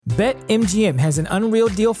BetMGM has an unreal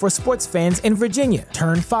deal for sports fans in Virginia.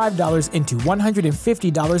 Turn $5 into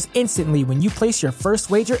 $150 instantly when you place your first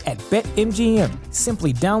wager at BetMGM.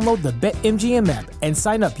 Simply download the BetMGM app and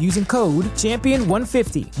sign up using code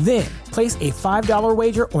Champion150. Then, place a $5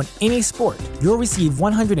 wager on any sport. You'll receive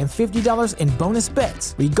 $150 in bonus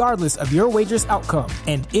bets, regardless of your wager's outcome.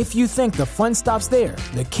 And if you think the fun stops there,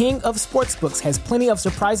 the King of Sportsbooks has plenty of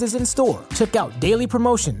surprises in store. Check out daily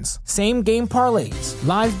promotions, same-game parlays,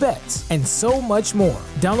 live bets, and so much more.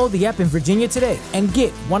 Download the app in Virginia today and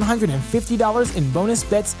get $150 in bonus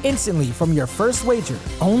bets instantly from your first wager.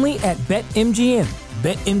 Only at BetMGM.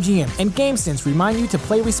 BetMGM and GameSense remind you to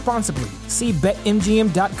play responsibly. See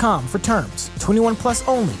BetMGM.com for terms. 21 plus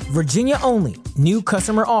only. Virginia only. New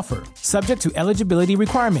customer offer. Subject to eligibility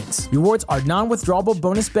requirements. Rewards are non-withdrawable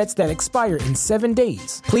bonus bets that expire in 7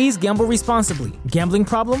 days. Please gamble responsibly. Gambling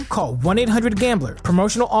problem? Call 1-800-GAMBLER.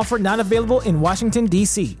 Promotional offer not available in Washington,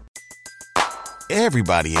 D.C.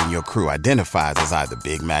 Everybody in your crew identifies as either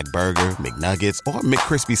Big Mac Burger, McNuggets, or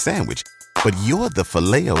McCrispy Sandwich. But you're the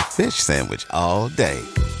Filet-O-Fish Sandwich all day.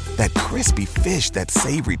 That crispy fish, that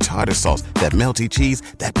savory tartar sauce, that melty cheese,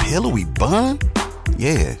 that pillowy bun.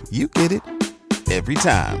 Yeah, you get it. Every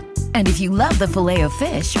time. And if you love the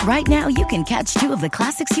Filet-O-Fish, right now you can catch two of the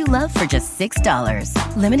classics you love for just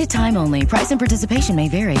 $6. Limited time only. Price and participation may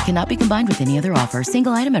vary. Cannot be combined with any other offer.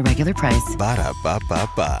 Single item at regular price.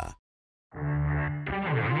 Ba-da-ba-ba-ba.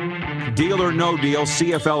 Deal or No Deal,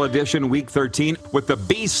 CFL edition, Week 13, with the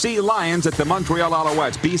BC Lions at the Montreal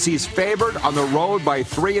Alouettes. BC's favored on the road by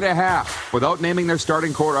 3.5 without naming their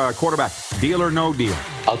starting quarterback. Deal or no deal?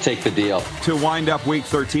 I'll take the deal. To wind up Week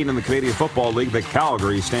 13 in the Canadian Football League, the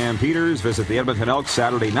Calgary Stampeders visit the Edmonton Elks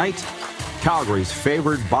Saturday night. Calgary's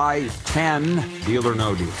favored by 10. Deal or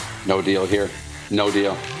no deal? No deal here. No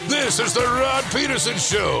deal. This is the Rod Peterson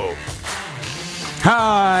Show.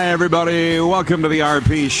 Hi, everybody. Welcome to the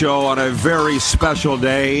RP Show on a very special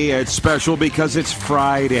day. It's special because it's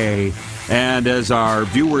Friday. And as our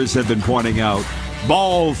viewers have been pointing out,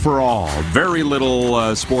 ball for all. Very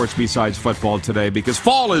little sports besides football today because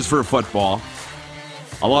fall is for football.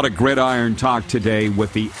 A lot of gridiron talk today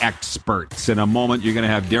with the experts. In a moment, you're going to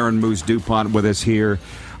have Darren Moose DuPont with us here.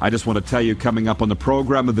 I just want to tell you, coming up on the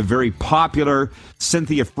program, of the very popular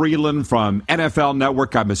Cynthia Frelund from NFL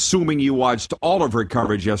Network. I'm assuming you watched all of her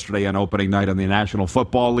coverage yesterday on opening night on the National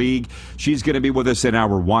Football League. She's going to be with us in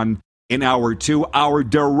Hour 1. In Hour 2, our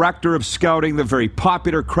Director of Scouting, the very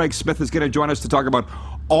popular Craig Smith, is going to join us to talk about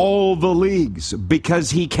all the leagues because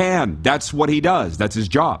he can. That's what he does. That's his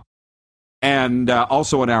job. And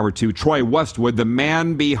also in Hour 2, Troy Westwood, the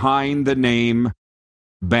man behind the name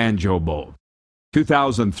Banjo Bowl.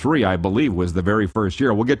 2003, I believe, was the very first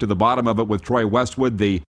year. We'll get to the bottom of it with Troy Westwood,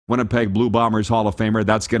 the Winnipeg Blue Bombers Hall of Famer.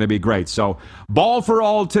 That's going to be great. So, ball for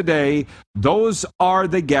all today. Those are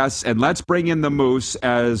the guests. And let's bring in the Moose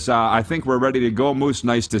as I think we're ready to go. Moose,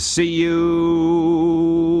 nice to see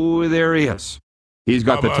you. There he is. He's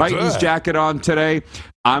got the Titans jacket on today.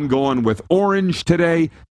 I'm going with orange today.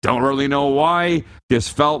 Don't really know why.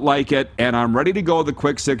 Just felt like it. And I'm ready to go. The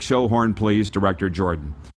Quick Six show horn, please, Director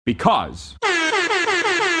Jordan. Because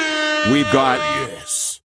we've got,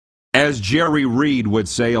 as Jerry Reed would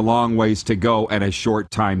say, a long ways to go and a short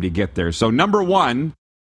time to get there. So, number one,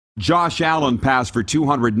 Josh Allen passed for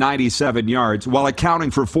 297 yards while accounting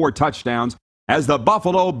for 4 touchdowns as the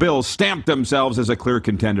Buffalo Bills stamped themselves as a clear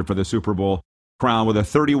contender for the Super Bowl crown with a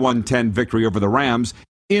 31-10 victory over the Rams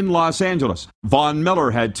in Los Angeles. Von Miller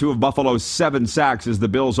had 2 of Buffalo's 7 sacks as the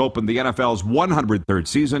Bills opened the NFL's 103rd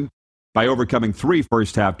season by overcoming 3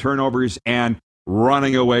 first-half turnovers and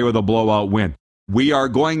running away with a blowout win. We are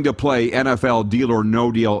going to play NFL Deal or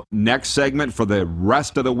No Deal next segment for the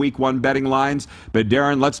rest of the Week 1 betting lines. But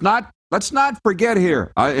Darren, let's not forget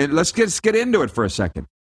here. Let's get into it for a second.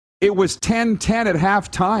 It was 10-10 at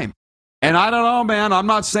halftime. And I don't know, man, I'm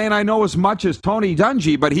not saying I know as much as Tony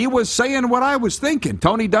Dungy, but he was saying what I was thinking.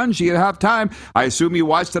 Tony Dungy at halftime, I assume you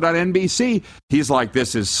watched it on NBC. He's like,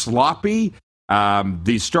 this is sloppy.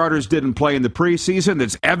 These starters didn't play in the preseason.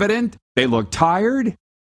 It's evident. They look tired.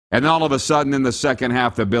 And all of a sudden, in the second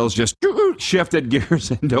half, the Bills just shifted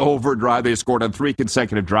gears into overdrive. They scored on 3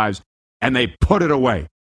 consecutive drives, and they put it away.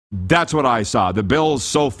 That's what I saw. The Bills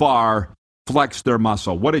so far flexed their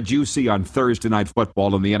muscle. What did you see on Thursday Night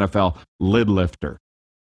Football in the NFL lid lifter?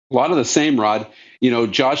 A lot of the same, Rod.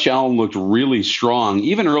 Josh Allen looked really strong.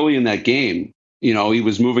 Even early in that game, he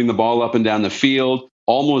was moving the ball up and down the field,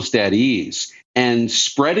 almost at ease, and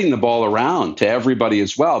spreading the ball around to everybody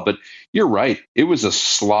as well. But you're right. It was a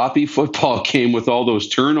sloppy football game with all those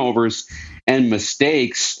turnovers and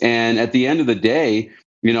mistakes. And at the end of the day,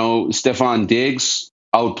 Stephon Diggs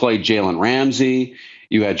outplayed Jalen Ramsey.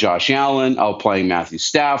 You had Josh Allen outplaying Matthew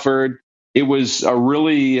Stafford. It was a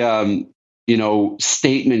really,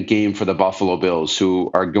 statement game for the Buffalo Bills,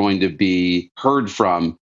 who are going to be heard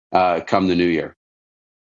from come the new year.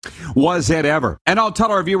 Was it ever? And I'll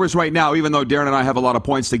tell our viewers right now, even though Darren and I have a lot of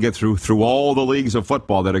points to get through all the leagues of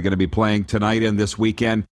football that are going to be playing tonight and this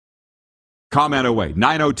weekend, comment away.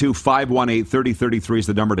 902-518-3033 is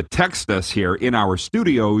the number to text us here in our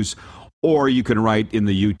studios, or you can write in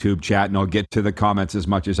the YouTube chat, and I'll get to the comments as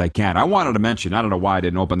much as I can. I wanted to mention, I don't know why I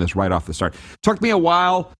didn't open this right off the start. Took me a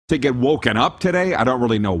while to get woken up today. I don't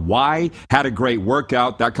really know why. Had a great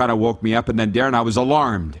workout. That kind of woke me up. And then, Darren, I was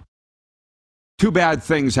alarmed. Two bad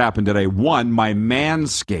things happened today. One, my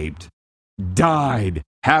Manscaped died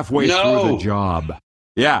halfway through the job.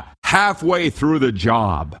 Yeah, halfway through the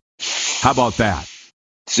job. How about that?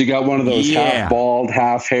 So you got one of those half bald,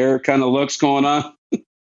 half hair kind of looks going on?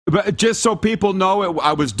 But just so people know,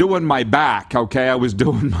 I was doing my back, okay? I was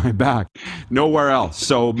doing my back. Nowhere else.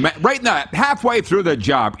 So right now, halfway through the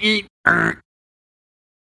job.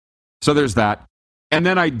 So there's that. And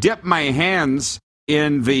then I dipped my hands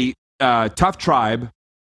in the Tough Tribe.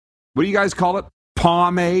 What do you guys call it?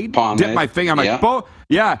 Pomade. Dip my finger. I'm like,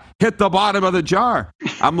 hit the bottom of the jar.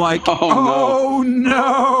 I'm like, oh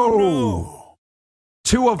no.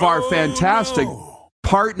 Two of our fantastic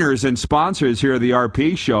partners and sponsors here at the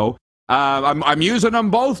RP Show. I'm using them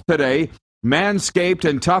both today, Manscaped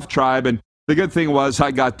and Tough Tribe. And the good thing was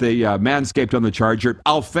I got the Manscaped on the charger.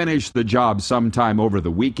 I'll finish the job sometime over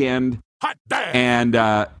the weekend. Hot damn.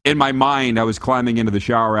 And in my mind, I was climbing into the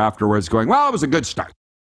shower afterwards going, well, it was a good start.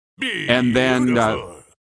 And then,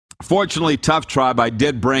 fortunately, Tough Tribe, I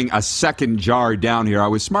did bring a second jar down here. I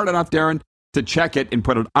was smart enough, Darren, to check it and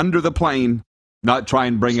put it under the plane, not try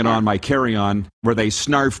and bring it on my carry-on where they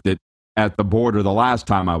snarfed it at the border the last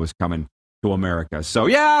time I was coming to America. So,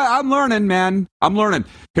 yeah, I'm learning, man. I'm learning.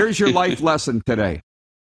 Here's your life lesson today.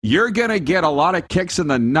 You're going to get a lot of kicks in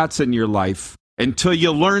the nuts in your life until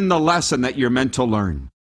you learn the lesson that you're meant to learn.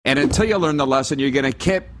 And until you learn the lesson, you're going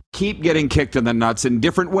to keep getting kicked in the nuts in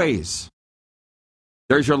different ways.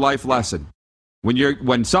 There's your life lesson.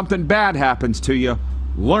 When something bad happens to you,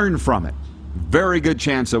 learn from it. Very good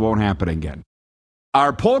chance it won't happen again.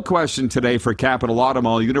 Our poll question today for Capital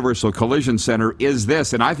Automall Universal Collision Center is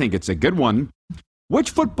this, and I think it's a good one. Which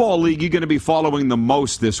football league are you going to be following the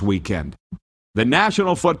most this weekend? The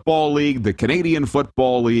National Football League, the Canadian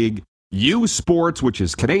Football League, U Sports, which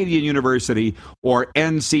is Canadian University, or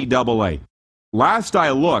NCAA. Last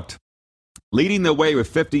I looked, leading the way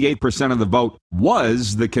with 58% of the vote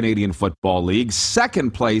was the Canadian Football League.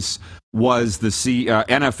 Second place was the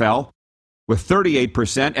NFL with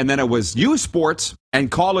 38%, and then it was U Sports,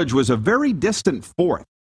 and college was a very distant fourth.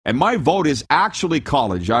 And my vote is actually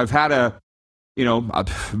college. I've had I'm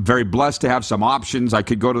very blessed to have some options. I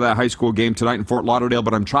could go to that high school game tonight in Fort Lauderdale,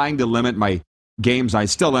 but I'm trying to limit my games, I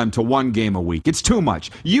still am, to one game a week. It's too much.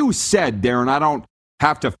 You said, Darren, I don't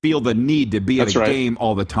have to feel the need to be at a game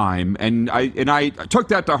all the time. And I took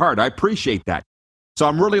that to heart. I appreciate that. So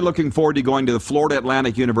I'm really looking forward to going to the Florida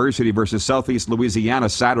Atlantic University versus Southeast Louisiana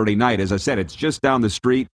Saturday night. As I said, it's just down the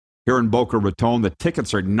street here in Boca Raton. The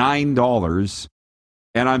tickets are $9.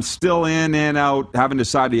 And I'm still in and out, haven't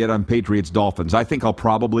decided yet on Patriots-Dolphins. I think I'll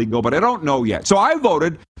probably go, but I don't know yet. So I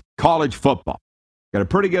voted college football. Got a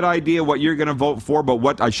pretty good idea what you're going to vote for, but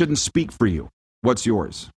what I shouldn't speak for you. What's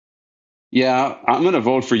yours? Yeah, I'm going to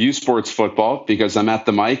vote for U Sports football because I'm at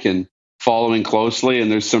the mic and following closely, and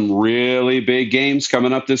there's some really big games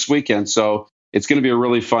coming up this weekend. So it's going to be a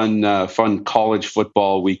really fun college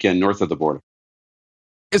football weekend north of the border.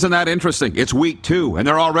 Isn't that interesting? It's week 2, and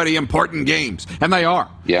they're already important games, and they are.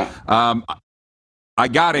 Yeah. I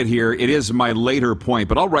got it here. It is my later point,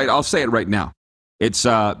 but I'll say it right now. It's,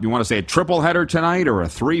 you want to say a triple header tonight or a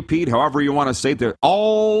three-peat, however you want to say it.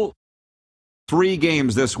 All 3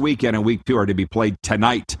 games this weekend in week 2 are to be played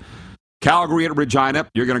tonight. Calgary at Regina,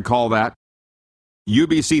 you're going to call that.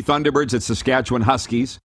 UBC Thunderbirds at Saskatchewan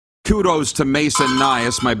Huskies. Kudos to Mason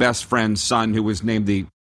Nias, my best friend's son, who was named the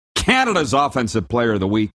Canada's Offensive Player of the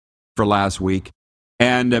Week for last week.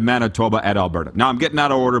 And Manitoba at Alberta. Now, I'm getting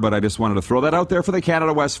out of order, but I just wanted to throw that out there for the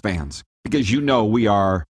Canada West fans. Because we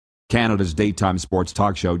are Canada's daytime sports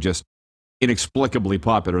talk show, just inexplicably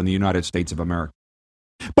popular in the United States of America.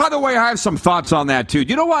 By the way, I have some thoughts on that, too.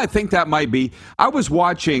 Do you know why I think that might be? I was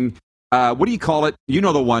watching, what do you call it? You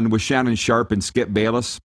know the one with Shannon Sharp and Skip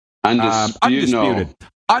Bayless? Undisputed.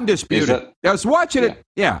 Undisputed. I was watching it.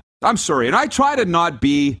 Yeah, I'm sorry. And I try to not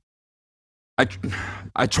be,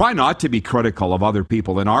 I try not to be critical of other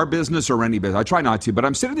people in our business or any business. I try not to. But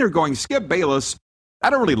I'm sitting there going, Skip Bayless I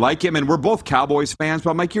don't really like him, and we're both Cowboys fans, but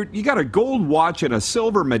I'm like, you got a gold watch and a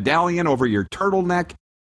silver medallion over your turtleneck.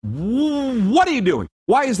 What are you doing?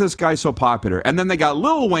 Why is this guy so popular? And then they got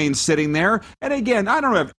Lil Wayne sitting there. And again, I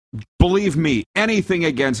don't have, believe me, anything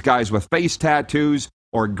against guys with face tattoos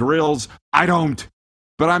or grills. I don't.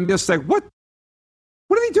 But I'm just like, what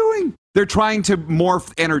are they doing? They're trying to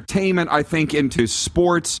morph entertainment, I think, into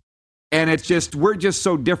sports. And we're just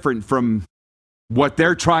so different from what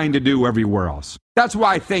they're trying to do everywhere else. That's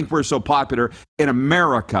why I think we're so popular in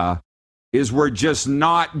America, is we're just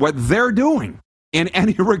not what they're doing in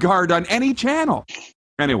any regard on any channel.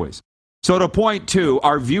 Anyways, so to point two,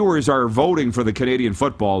 our viewers are voting for the Canadian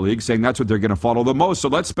Football League, saying that's what they're going to follow the most. So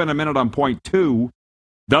let's spend a minute on point two.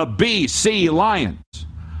 The BC Lions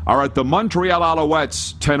are at the Montreal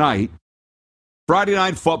Alouettes tonight. Friday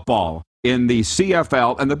Night Football in the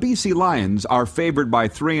CFL, and the BC Lions are favored by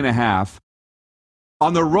 3.5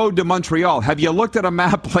 on the road to Montreal. Have you looked at a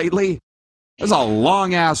map lately? There's a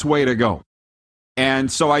long-ass way to go.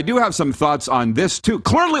 And so I do have some thoughts on this, too.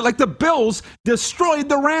 Clearly, like the Bills destroyed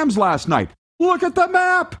the Rams last night. Look at the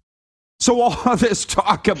map. So all this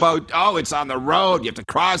talk about, it's on the road, you have to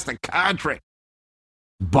cross the country.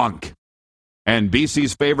 Bunk. And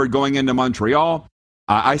BC's favored going into Montreal.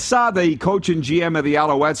 I saw the coach and GM of the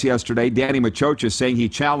Alouettes yesterday, Danny Machocha, saying he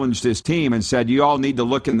challenged his team and said, you all need to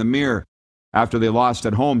look in the mirror after they lost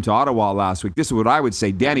at home to Ottawa last week. This is what I would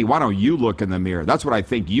say. Danny, why don't you look in the mirror? That's what I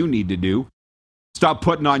think you need to do. Stop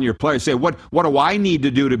putting on your players. Say, what do I need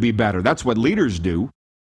to do to be better? That's what leaders do.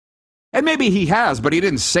 And maybe he has, but he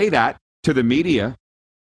didn't say that to the media.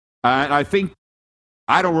 And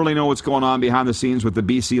I don't really know what's going on behind the scenes with the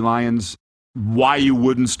BC Lions, why you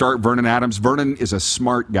wouldn't start Vernon Adams. Vernon is a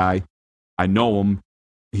smart guy. I know him.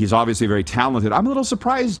 He's obviously very talented. I'm a little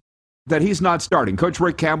surprised that he's not starting. Coach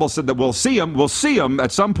Rick Campbell said that we'll see him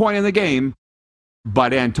at some point in the game,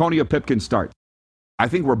 but Antonio Pipkin starts. I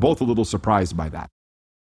think we're both a little surprised by that.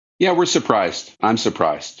 Yeah, we're surprised. I'm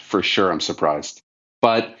surprised. For sure, I'm surprised.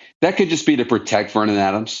 But that could just be to protect Vernon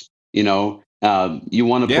Adams. You want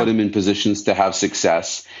to put him in positions to have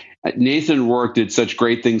success. Nathan Rourke did such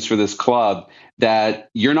great things for this club that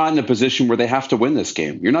you're not in a position where they have to win this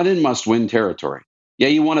game. You're not in must-win territory. Yeah,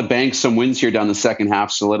 you want to bank some wins here down the second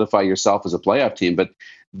half, solidify yourself as a playoff team. But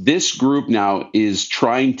this group now is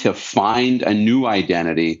trying to find a new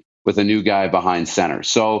identity with a new guy behind center.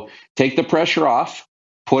 So take the pressure off,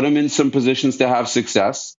 put him in some positions to have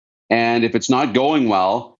success. And if it's not going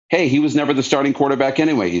well, hey, he was never the starting quarterback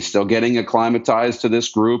anyway. He's still getting acclimatized to this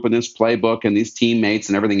group and this playbook and these teammates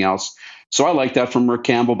and everything else. So I like that from Rick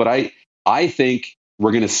Campbell. But I think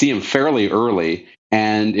we're going to see him fairly early.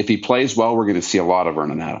 And if he plays well, we're going to see a lot of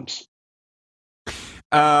Vernon Adams.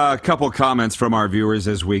 A couple comments from our viewers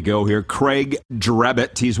as we go here. Craig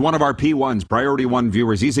Drebbett, he's one of our P1s, Priority 1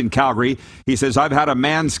 viewers. He's in Calgary. He says, I've had a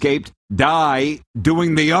manscaped die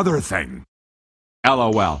doing the other thing.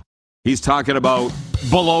 LOL. He's talking about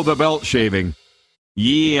below the belt shaving.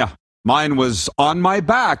 Yeah, mine was on my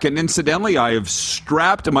back. And incidentally, I have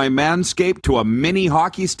strapped my Manscaped to a mini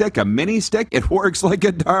hockey stick, a mini stick. It works like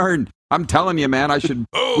a darn. I'm telling you, man,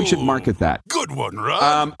 we should market that. Good one,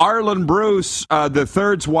 Rod. Arlen Bruce, the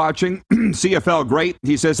third's watching. CFL great.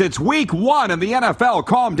 He says, it's week 1 in the NFL.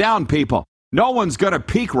 Calm down, people. No one's going to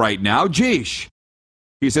peak right now. Geesh.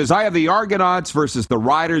 He says, I have the Argonauts versus the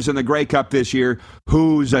Riders in the Grey Cup this year.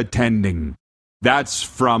 Who's attending? That's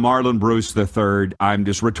from Arlen Bruce III. I'm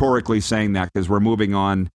just rhetorically saying that because we're moving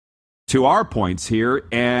on to our points here.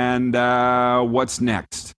 And what's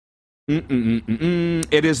next?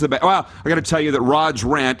 It is the best. Well, I got to tell you that Rod's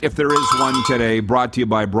rant, if there is one today, brought to you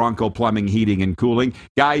by Bronco Plumbing, Heating, and Cooling.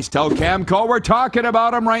 Guys, tell Camco we're talking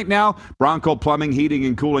about them right now. Bronco Plumbing, Heating,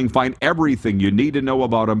 and Cooling. Find everything you need to know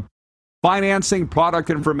about them. Financing,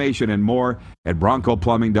 product information, and more at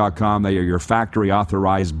broncoplumbing.com. They are your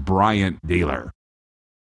factory-authorized Bryant dealer.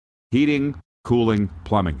 Heating, cooling,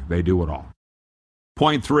 plumbing. They do it all.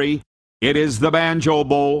 Point 3, it is the Banjo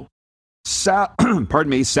Bowl.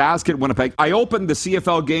 Sask at Winnipeg. I opened the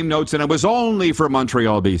CFL game notes, and it was only for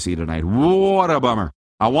Montreal, BC tonight. What a bummer.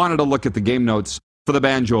 I wanted to look at the game notes for the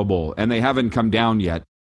Banjo Bowl, and they haven't come down yet.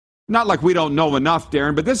 Not like we don't know enough,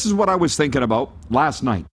 Darren, but this is what I was thinking about last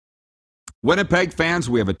night. Winnipeg fans,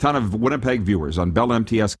 we have a ton of Winnipeg viewers on Bell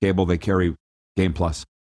MTS cable. They carry Game Plus.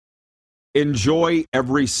 Enjoy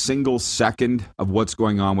every single second of what's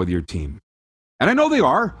going on with your team. And I know they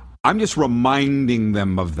are. I'm just reminding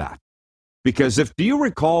them of that. Because do you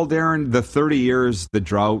recall, Darren, the 30 years, the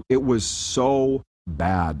drought, it was so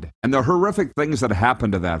bad. And the horrific things that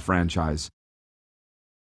happened to that franchise.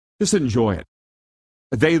 Just enjoy it.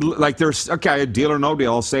 there's, okay, deal or no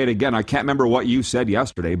deal. I'll say it again. I can't remember what you said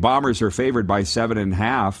yesterday. Bombers are favored by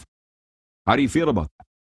 7.5. How do you feel about that?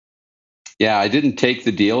 Yeah, I didn't take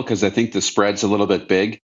the deal because I think the spread's a little bit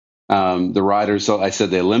big. The Riders, I said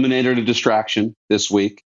they eliminated a distraction this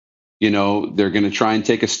week. They're going to try and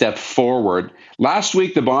take a step forward. Last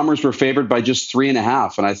week, the Bombers were favored by just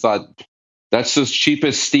 3.5. And I thought, that's the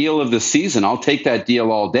cheapest steal of the season. I'll take that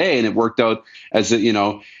deal all day. And it worked out as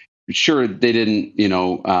sure, they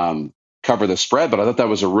didn't, cover the spread, but I thought that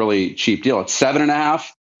was a really cheap deal. At 7.5,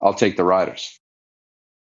 I'll take the Riders.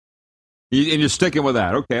 And you're sticking with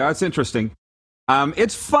that. Okay, that's interesting.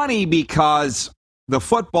 It's funny because the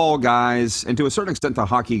football guys, and to a certain extent the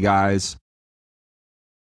hockey guys,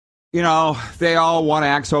 they all want to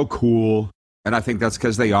act so cool, and I think that's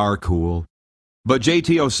because they are cool. But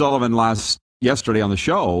JT O'Sullivan yesterday on the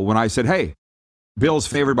show, when I said, hey, Bill's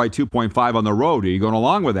favored by 2.5 on the road, are you going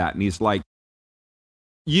along with that? And he's like,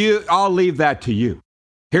 I'll leave that to you.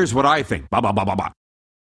 Here's what I think. Blah, blah, blah, blah, blah.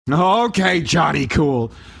 Okay, Johnny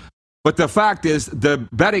Cool. But the fact is, the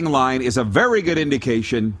betting line is a very good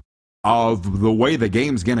indication of the way the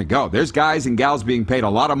game's going to go. There's guys and gals being paid a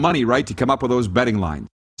lot of money, right, to come up with those betting lines.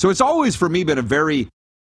 So it's always, for me, been a very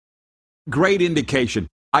great indication.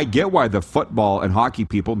 I get why the football and hockey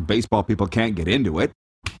people and baseball people can't get into it.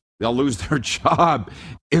 They'll lose their job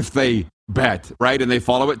if they bet, right, and they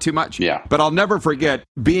follow it too much. Yeah. But I'll never forget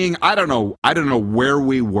being, I don't know where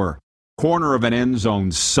we were. Corner of an end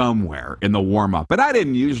zone somewhere in the warm-up. And I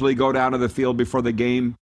didn't usually go down to the field before the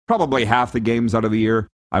game. Probably half the games out of the year,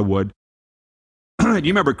 I would. You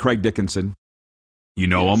remember Craig Dickinson? You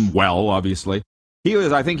know him well, obviously.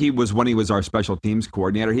 I think he was when he was our special teams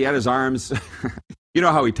coordinator. He had his arms, you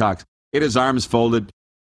know how he talks. He had his arms folded,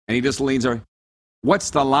 and he just leans over.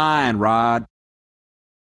 What's the line, Rod?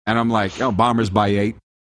 And I'm like, Bombers by 8.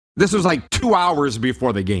 This was like 2 hours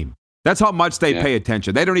before the game. That's how much they pay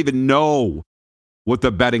attention. They don't even know what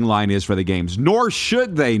the betting line is for the games, nor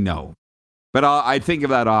should they know. But I think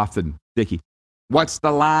of that often, Dickie. What's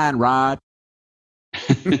the line, Rod?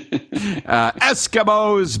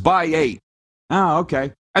 Eskimos by 8. Oh,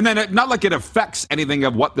 okay. And then not like it affects anything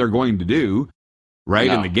of what they're going to do, right,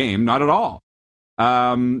 in the game. Not at all.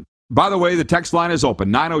 By the way, the text line is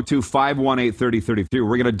open, 902-518-3033.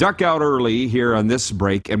 We're going to duck out early here on this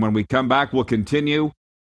break, and when we come back, we'll continue.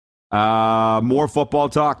 More football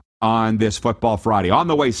talk on this Football Friday. On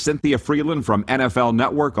the way, Cynthia Frelund from NFL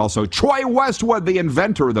Network. Also, Troy Westwood, the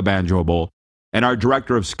inventor of the Banjo Bowl, and our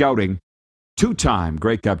director of scouting, two-time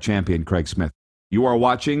Grey Cup champion Craig Smith. You are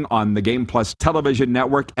watching on the Game Plus television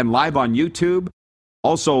network and live on YouTube.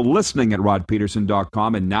 Also listening at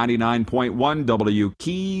rodpeterson.com and 99.1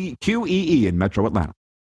 WQEE in Metro Atlanta.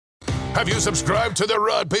 Have you subscribed to the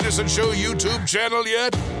Rod Peterson Show YouTube channel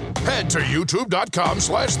yet? Head to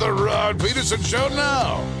youtube.com/The Rod Peterson Show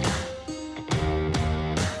now.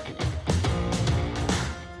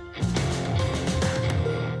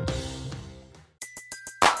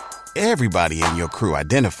 Everybody in your crew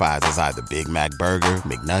identifies as either Big Mac Burger,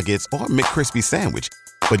 McNuggets, or McCrispy Sandwich.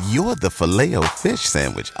 But you're the Filet-O-Fish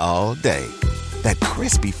Sandwich all day. That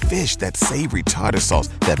crispy fish, that savory tartar sauce,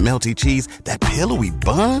 that melty cheese, that pillowy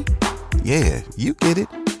bun. Yeah, you get it.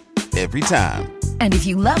 Every time. And if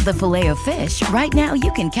you love the Filet-O-Fish, right now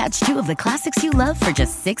you can catch 2 of the classics you love for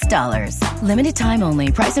just $6. Limited time only.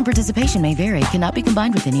 Price and participation may vary. Cannot be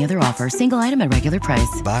combined with any other offer. Single item at regular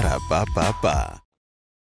price. Ba-da-ba-ba-ba.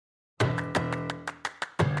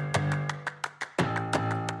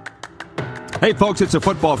 Hey, folks, it's a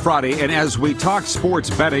Football Friday, and as we talk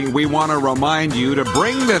sports betting, we want to remind you to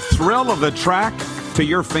bring the thrill of the track to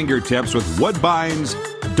your fingertips with Woodbine's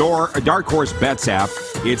Dark Horse Bets app.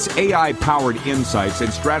 Its AI-powered insights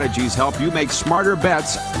and strategies help you make smarter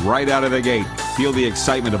bets right out of the gate. Feel the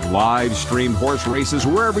excitement of live-streamed horse races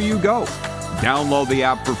wherever you go. Download the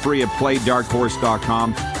app for free at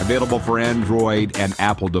playdarkhorse.com. Available for Android and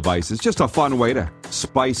Apple devices. Just a fun way to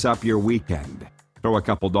spice up your weekend. Throw a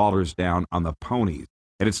couple dollars down on the ponies.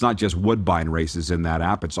 And it's not just Woodbine races in that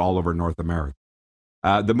app. It's all over North America.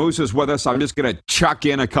 The Moose is with us. I'm just going to chuck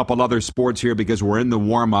in a couple other sports here because we're in the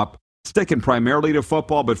warm-up. Sticking primarily to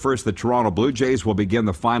football, but first the Toronto Blue Jays will begin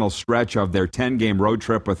the final stretch of their 10-game road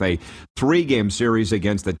trip with a 3-game series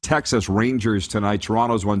against the Texas Rangers tonight.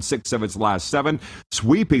 Toronto's won 6 of its last 7,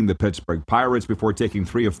 sweeping the Pittsburgh Pirates before taking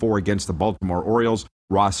 3 of 4 against the Baltimore Orioles.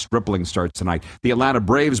 Ross Stripling starts tonight. The Atlanta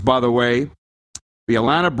Braves, by the way, the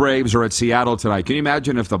Atlanta Braves are at Seattle tonight. Can you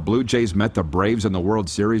imagine if the Blue Jays met the Braves in the World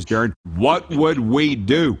Series, Darren? What would we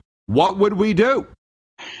do? What would we do?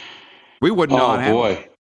 We would not have. Oh, boy.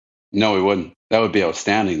 No, we wouldn't. That would be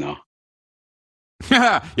outstanding, though.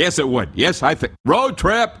 Yes, it would. Yes, I think. Road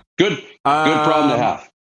trip. Good problem to have.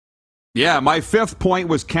 Yeah, my fifth point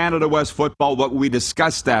was Canada-West football, but we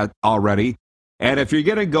discussed that already. And if you're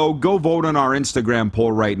going to go vote on our Instagram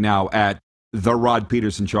poll right now at The Rod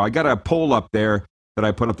Peterson Show. I got a poll up there that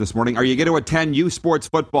I put up this morning. Are you going to attend U Sports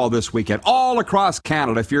football this weekend? All across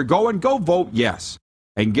Canada. If you're going, go vote yes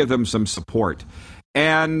and give them some support.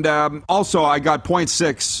 And also, I got point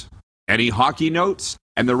 6, any hockey notes?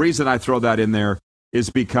 And the reason I throw that in there is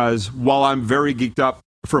because while I'm very geeked up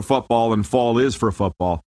for football and fall is for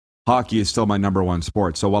football, hockey is still my number one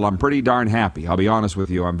sport. So while I'm pretty darn happy, I'll be honest with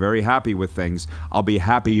you, I'm very happy with things. I'll be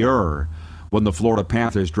happier when the Florida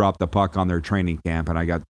Panthers drop the puck on their training camp. And I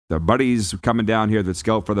got the buddies coming down here that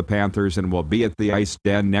scout for the Panthers, and we'll be at the Ice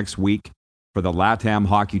Den next week for the LATAM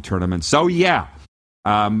hockey tournament. So yeah,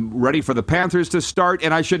 ready for the Panthers to start.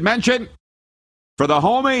 And I should mention, for the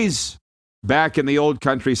homies back in the old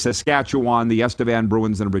country, Saskatchewan, the Estevan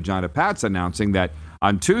Bruins and Regina Pats announcing that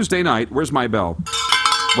on Tuesday night, where's my bell?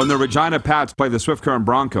 When the Regina Pats play the Swift Current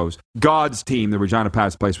Broncos, God's team, the Regina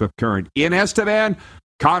Pats play Swift Current in Estevan,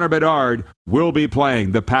 Connor Bedard will be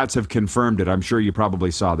playing. The Pats have confirmed it. I'm sure you probably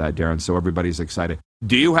saw that, Darren, so everybody's excited.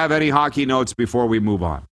 Do you have any hockey notes before we move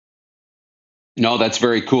on? No, that's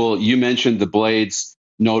very cool. You mentioned the Blades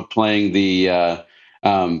note playing the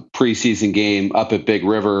preseason game up at Big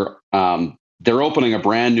River. They're opening a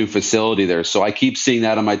brand new facility there. So I keep seeing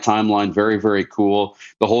that on my timeline. Very, very cool.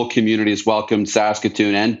 The whole community is welcomed,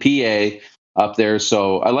 Saskatoon and PA up there.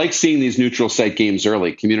 So I like seeing these neutral site games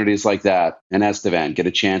early. Communities like that and Estevan get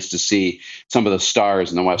a chance to see some of the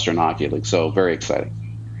stars in the Western Hockey League. So very exciting.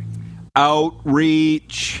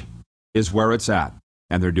 Outreach is where it's at,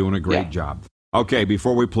 and they're doing a great job. Okay,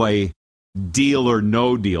 before we play Deal or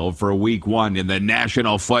No Deal for week 1 in the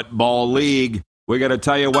National Football League, we got to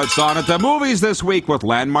tell you what's on at the movies this week with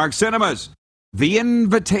Landmark Cinemas. The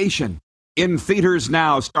Invitation, in theaters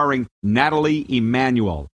now, starring Natalie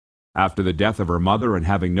Emmanuel. After the death of her mother and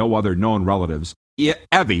having no other known relatives,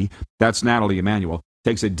 Evie, that's Natalie Emmanuel,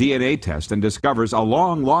 takes a DNA test and discovers a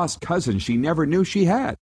long-lost cousin she never knew she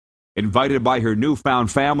had. Invited by her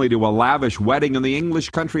newfound family to a lavish wedding in the English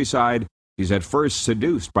countryside, she's at first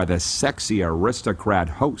seduced by the sexy aristocrat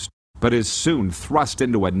host, but is soon thrust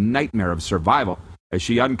into a nightmare of survival as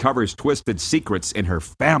she uncovers twisted secrets in her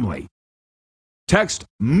family. Text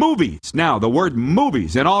MOVIES, now the word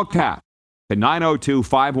movies in all caps, to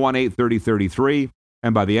 902-518-3033.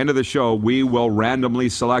 And by the end of the show, we will randomly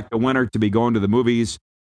select a winner to be going to the movies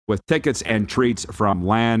with tickets and treats from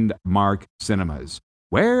Landmark Cinemas.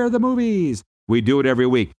 Where are the movies? We do it every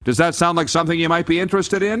week. Does that sound like something you might be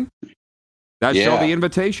interested in? That show, The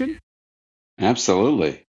Invitation?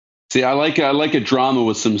 Absolutely. See, I like a drama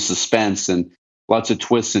with some suspense and lots of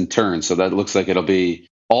twists and turns. So that looks like it'll be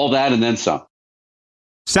all that and then some.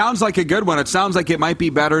 Sounds like a good one. It sounds like it might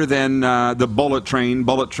be better than the Bullet Train,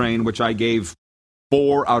 which I gave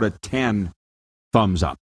 4 out of 10 thumbs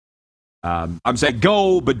up. I'm saying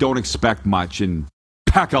go, but don't expect much and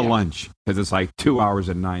pack a lunch because it's like 2 hours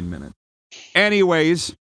and 9 minutes.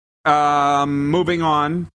 Anyways, moving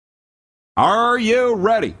on. Are you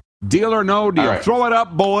ready? Deal or no deal? Right. Throw it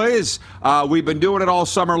up, boys. We've been doing it all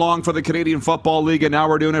summer long for the Canadian Football League, and now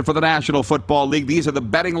we're doing it for the National Football League. These are the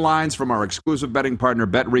betting lines from our exclusive betting partner,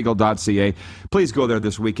 BetRegal.ca. Please go there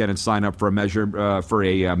this weekend and sign up for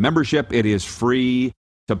a membership. It is free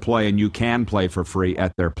to play, and you can play for free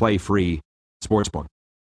at their Play Free Sportsbook.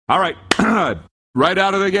 All right, right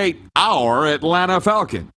out of the gate, our Atlanta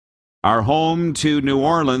Falcons are home to New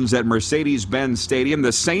Orleans at Mercedes-Benz Stadium.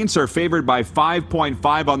 The Saints are favored by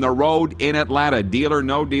 5.5 on the road in Atlanta. Deal or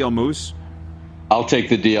no deal, Moose? I'll take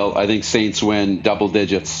the deal. I think Saints win double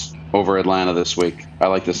digits over Atlanta this week. I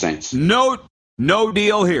like the Saints. No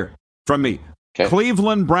deal here from me. Okay.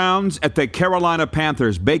 Cleveland Browns at the Carolina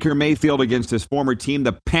Panthers. Baker Mayfield against his former team.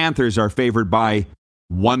 The Panthers are favored by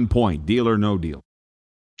 1 point. Deal or no deal?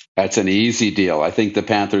 That's an easy deal. I think the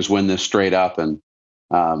Panthers win this straight up, and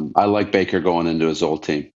I like Baker going into his old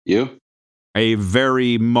team. You? A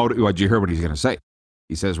very Did you hear what he's going to say?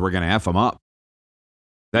 He says we're going to F him up.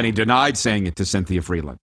 Then he denied saying it to Cynthia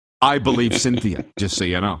Frelund. I believe Cynthia, just so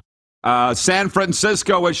you know. San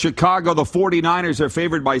Francisco at Chicago. The 49ers are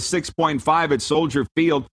favored by 6.5 at Soldier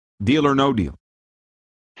Field. Deal or no deal?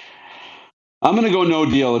 I'm going to go no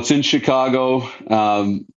deal. It's in Chicago.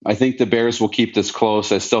 I think the Bears will keep this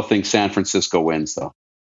close. I still think San Francisco wins, though.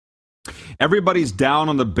 Everybody's down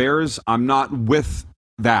on the Bears. I'm not with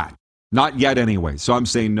that. Not yet anyway. So I'm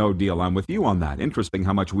saying no deal. I'm with you on that. Interesting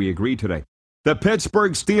how much we agree today. The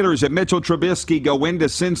Pittsburgh Steelers and Mitchell Trubisky go into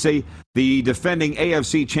Cincy. The defending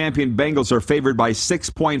AFC champion Bengals are favored by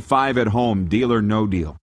 6.5 at home. Deal or no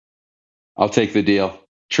deal? I'll take the deal.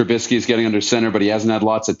 Trubisky is getting under center, but he hasn't had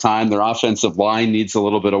lots of time. Their offensive line needs a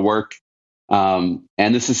little bit of work. And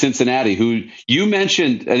this is Cincinnati, who you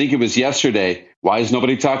mentioned, I think it was yesterday. Why is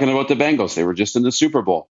nobody talking about the Bengals? They were just in the Super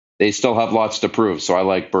Bowl. They still have lots to prove. So I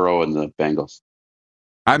like Burrow and the Bengals.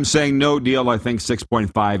 I'm saying no deal. I think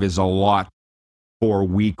 6.5 is a lot for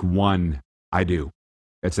week one. I do.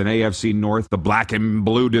 It's an AFC North, the black and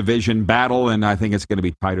blue division battle, and I think it's going to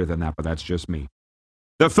be tighter than that, but that's just me.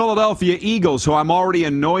 The Philadelphia Eagles, who I'm already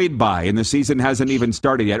annoyed by, and the season hasn't even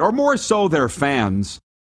started yet, or more so their fans,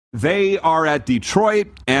 they are at Detroit,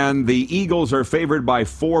 and the Eagles are favored by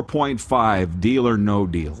 4.5. Deal or no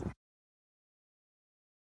deal?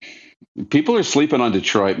 People are sleeping on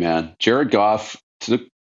Detroit, man. Jared Goff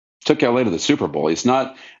took LA to the Super Bowl. He's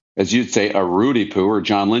not, as you'd say, a Rudy Poo, or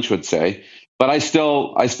John Lynch would say, but I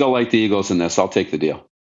still like the Eagles in this. I'll take the deal.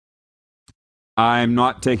 I'm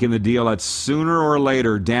not taking the deal. That sooner or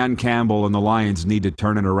later, Dan Campbell and the Lions need to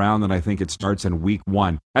turn it around, and I think it starts in week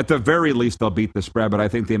one. At the very least, they'll beat the spread, but I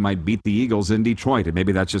think they might beat the Eagles in Detroit, and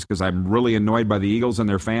maybe that's just because I'm really annoyed by the Eagles and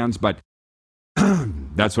their fans, but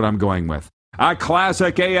that's what I'm going with. A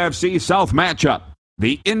classic AFC South matchup.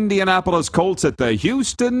 The Indianapolis Colts at the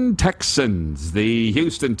Houston Texans. The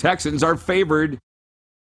Houston Texans are favored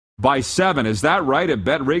by 7. Is that right at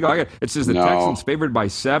Bet Regal? It says the Texans favored by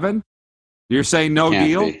 7. You're saying no Can't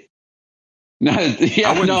deal? Be. No, yeah,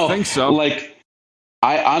 I wouldn't think so. Like,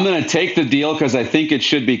 I'm going to take the deal because I think it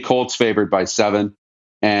should be Colts favored by 7,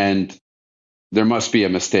 and there must be a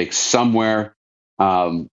mistake somewhere.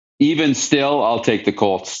 Even still, I'll take the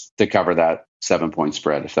Colts to cover that 7-point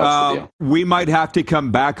spread, if that's the deal. We might have to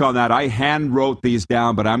come back on that. I hand wrote these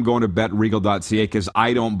down, but I'm going to betregal.ca because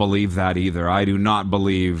I don't believe that either. I do not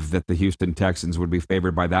believe that the Houston Texans would be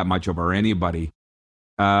favored by that much over anybody.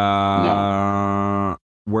 No.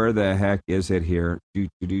 Where the heck is it here?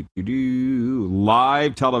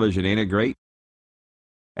 Live television, ain't it great?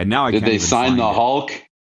 And now I Did can't they even sign find the it. Hulk?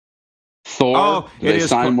 Thor? Oh, it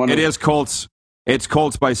is Colts. It's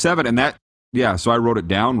Colts by 7, and that, yeah, so I wrote it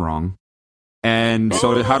down wrong. And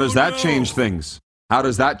so how does that change things? How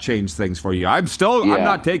does that change things for you? I'm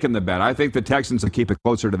not taking the bet. I think the Texans will keep it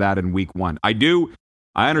closer to that in week one.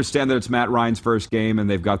 I understand that it's Matt Ryan's first game, and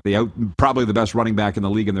they've got probably the best running back in the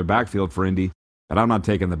league in their backfield for Indy, but I'm not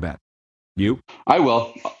taking the bet. You? I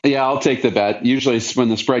will. Yeah, I'll take the bet. Usually when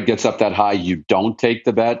the spread gets up that high, you don't take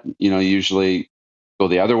the bet. Usually go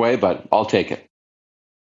the other way, but I'll take it.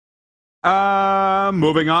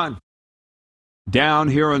 Moving on. Down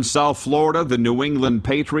here in South Florida, the New England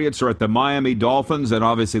Patriots are at the Miami Dolphins, and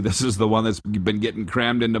obviously this is the one that's been getting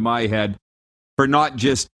crammed into my head for not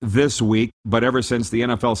just this week, but ever since the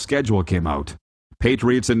NFL schedule came out.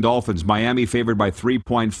 Patriots and Dolphins, Miami favored by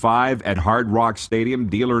 3.5 at Hard Rock Stadium.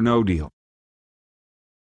 Deal or no deal?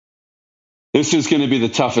 This is going to be the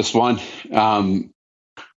toughest one. I'm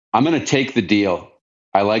going to take the deal.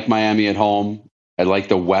 I like Miami at home. I like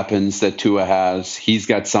the weapons that Tua has. He's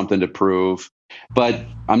got something to prove. But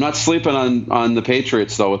I'm not sleeping on the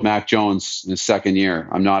Patriots, though, with Mac Jones in his second year.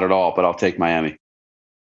 I'm not at all, but I'll take Miami.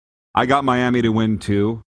 I got Miami to win,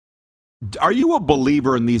 too. Are you a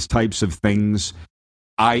believer in these types of things,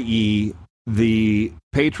 i.e., the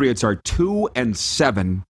Patriots are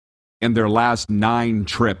 2-7 in their last 9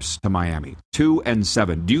 trips to Miami?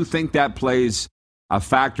 2-7. Do you think that plays a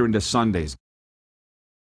factor into Sundays?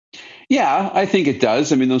 Yeah, I think it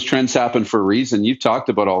does. I mean, those trends happen for a reason. You've talked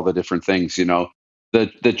about all the different things,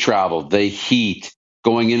 the travel, the heat,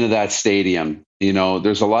 going into that stadium.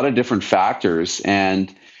 There's a lot of different factors,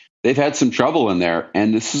 and they've had some trouble in there.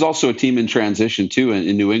 And this is also a team in transition, too,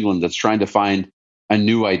 in New England that's trying to find a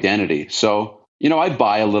new identity. So, I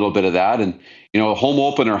buy a little bit of that. And, home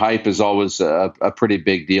opener hype is always a pretty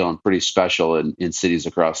big deal and pretty special in cities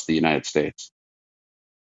across the United States.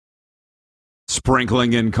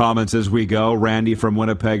 Sprinkling in comments as we go, Randy from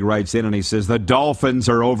Winnipeg writes in and he says, the Dolphins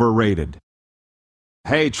are overrated.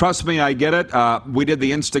 Hey, trust me, I get it. We did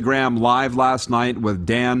the Instagram live last night with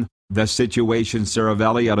Dan, the Situation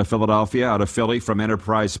Ceravelli out of Philadelphia, out of Philly from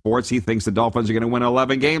Enterprise Sports. He thinks the Dolphins are going to win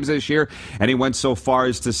 11 games this year, and he went so far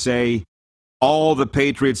as to say all the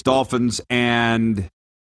Patriots, Dolphins, and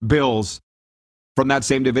Bills from that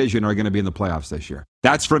same division are going to be in the playoffs this year.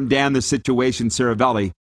 That's from Dan, the Situation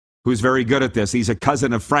Ceravelli, who's very good at this. He's a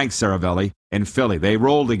cousin of Frank Ceravelli in Philly. They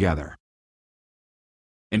roll together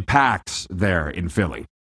in packs there in Philly.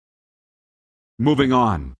 Moving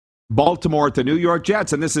on. Baltimore at the New York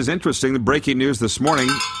Jets, and this is interesting. The breaking news this morning,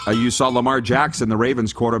 you saw Lamar Jackson, the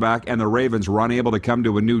Ravens quarterback, and the Ravens were unable to come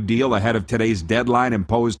to a new deal ahead of today's deadline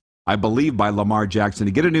imposed, I believe, by Lamar Jackson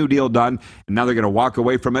to get a new deal done, and now they're going to walk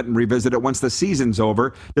away from it and revisit it once the season's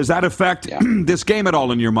over. Does that affect this game at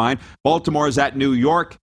all in your mind? Baltimore is at New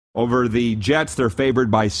York over the Jets. They're favored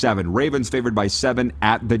by 7. Ravens favored by 7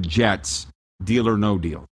 at the Jets. Deal or no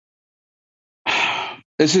deal?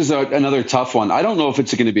 This is another tough one. I don't know if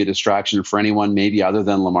it's going to be a distraction for anyone, maybe other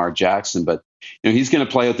than Lamar Jackson, but he's going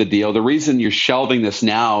to play out the deal. The reason you're shelving this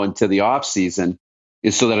now into the off season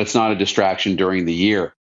is so that it's not a distraction during the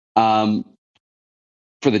year. For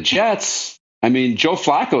the Jets, I mean, Joe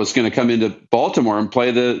Flacco is going to come into Baltimore and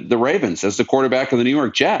play the Ravens as the quarterback of the New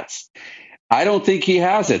York Jets. I don't think he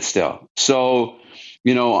has it still. So,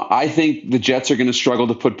 I think the Jets are going to struggle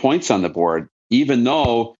to put points on the board, even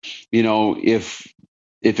though,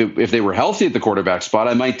 if they were healthy at the quarterback spot,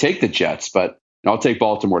 I might take the Jets, but I'll take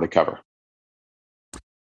Baltimore to cover.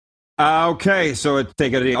 Okay,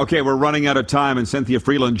 we're running out of time, and Cynthia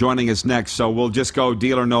Frelund joining us next, so we'll just go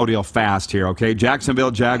deal or no deal fast here, okay?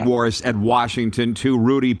 Jacksonville Jaguars at Washington, 2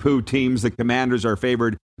 Rudy Poo teams. The Commanders are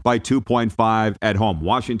favored by 2.5 at home.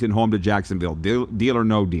 Washington home to Jacksonville. Deal or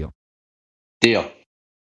no deal? Deal.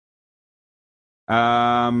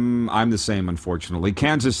 I'm the same, unfortunately.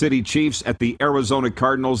 Kansas City Chiefs at the Arizona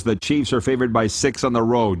Cardinals. The Chiefs are favored by 6 on the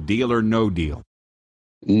road. Deal or no deal?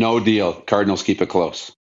 No deal. Cardinals keep it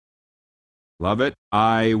close. Love it.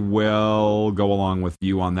 I will go along with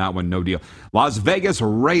you on that one. No deal. Las Vegas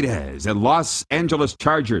Raiders and Los Angeles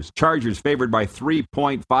Chargers. Chargers favored by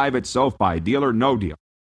 3.5 at SoFi. Deal or no deal?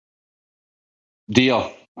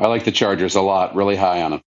 Deal. I like the Chargers a lot. Really high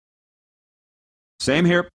on them. Same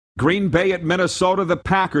here. Green Bay at Minnesota. The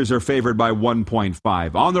Packers are favored by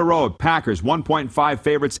 1.5. On the road, Packers 1.5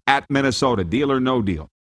 favorites at Minnesota. Deal or no deal?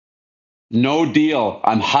 No deal.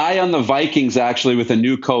 I'm high on the Vikings, actually, with a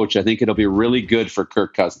new coach. I think it'll be really good for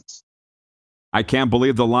Kirk Cousins. I can't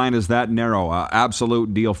believe the line is that narrow.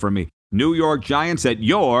 Absolute deal for me. New York Giants at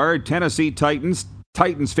your Tennessee Titans.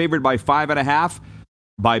 Titans favored by 5.5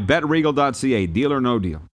 by BetRegal.ca. Deal or no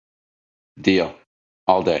deal? Deal.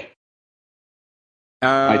 All day.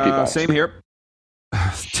 Same here.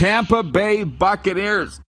 Tampa Bay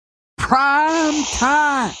Buccaneers. Prime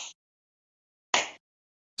time.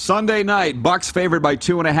 Sunday night, Bucks favored by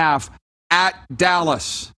 2.5 at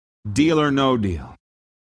Dallas. Deal or no deal?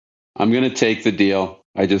 I'm going to take the deal.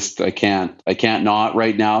 I can't not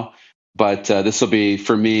right now. But this will be,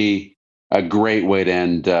 for me, a great way to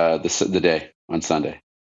end the day on Sunday.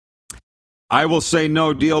 I will say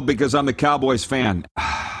no deal because I'm the Cowboys fan.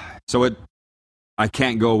 I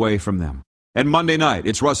can't go away from them. And Monday night,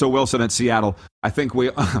 it's Russell Wilson at Seattle. I think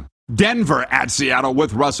Denver at Seattle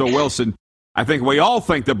with Russell Wilson. I think we all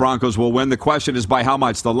think the Broncos will win. The question is by how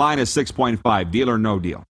much. The line is 6.5. Deal or no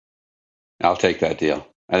deal? I'll take that deal.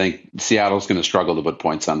 I think Seattle's going to struggle to put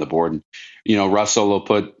points on the board. And, Russell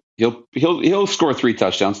will he'll score 3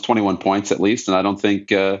 touchdowns, 21 points at least, and I don't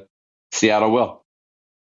think Seattle will.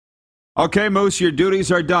 Okay, Moose, your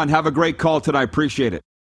duties are done. Have a great call tonight. Appreciate it.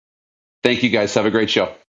 Thank you, guys. Have a great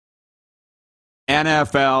show.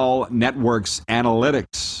 NFL Network's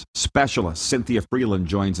analytics specialist Cynthia Frelund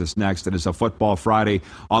joins us next. It is a Football Friday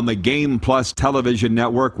on the Game Plus television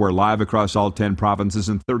network. We're live across all 10 provinces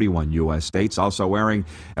and 31 U.S. states. Also airing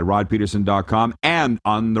at rodpeterson.com and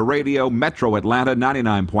on the radio Metro Atlanta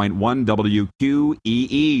 99.1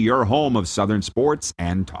 WQEE, your home of Southern sports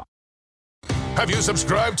and talk. Have you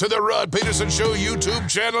subscribed to the Rod Peterson Show YouTube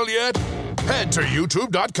channel yet? Head to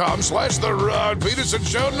youtube.com/The Rod Peterson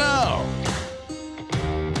Show now.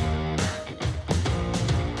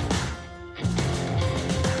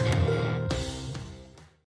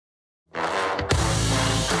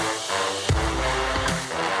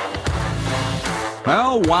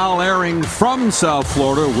 Well, while airing from South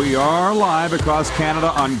Florida, we are live across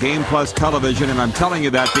Canada on Game Plus television, and I'm telling you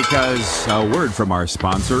that because a word from our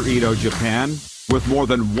sponsor, Edo Japan. With more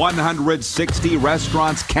than 160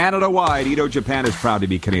 restaurants Canada-wide, Edo Japan is proud to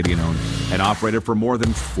be Canadian-owned and operated for more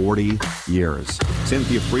than 40 years.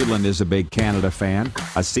 Cynthia Frelund is a big Canada fan,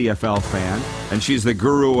 a CFL fan, and she's the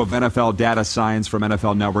guru of NFL data science from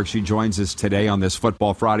NFL Network. She joins us today on this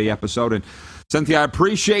Football Friday episode. And Cynthia, I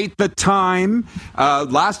appreciate the time.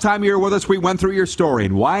 Last time you were with us, we went through your story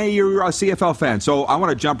and why you're a CFL fan. So I want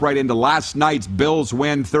to jump right into last night's Bills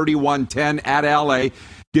win, 31-10 at LA.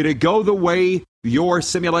 Did it go the way your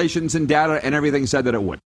simulations and data and everything said that it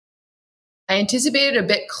would? I anticipated a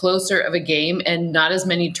bit closer of a game and not as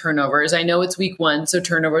many turnovers. I know it's week 1, so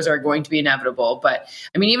turnovers are going to be inevitable. But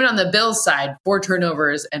I mean, even on the Bills side, 4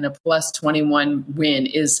 turnovers and a plus 21 win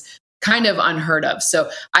is kind of unheard of. So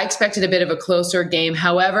I expected a bit of a closer game.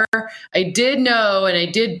 However, I did know, and I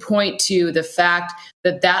did point to the fact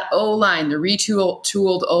that O-line, the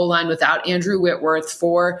retooled O-line without Andrew Whitworth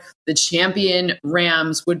for the champion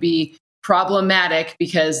Rams would be problematic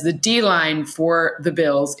because the D-line for the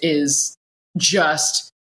Bills is just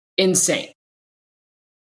insane.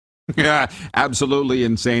 Yeah, absolutely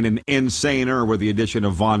insane, and insaner with the addition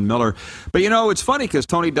of Von Miller. But, it's funny because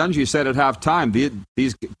Tony Dungy said at halftime,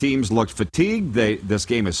 these teams looked fatigued. This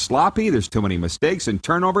game is sloppy. There's too many mistakes and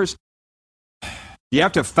turnovers. You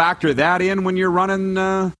have to factor that in when you're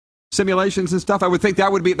running simulations and stuff. I would think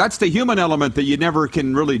that's the human element that you never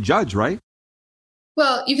can really judge, right?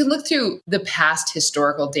 Well, you can look through the past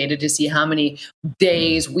historical data to see how many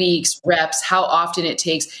days, weeks, reps, how often it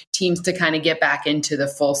takes teams to kind of get back into the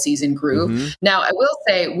full season groove. Mm-hmm. Now, I will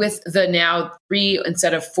say with the now 3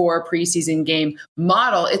 instead of 4 preseason game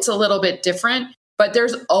model, it's a little bit different, but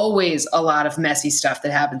there's always a lot of messy stuff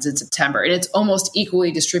that happens in September, and it's almost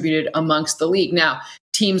equally distributed amongst the league. Now,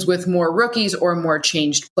 teams with more rookies or more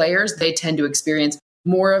changed players, they tend to experience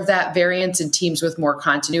more of that variance, and teams with more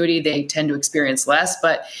continuity, they tend to experience less,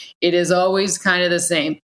 but it is always kind of the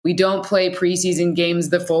same. We don't play preseason games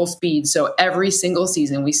the full speed. So every single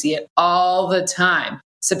season, we see it all the time.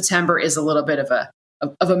 September is a little bit of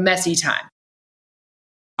a messy time.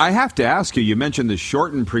 I have to ask you mentioned the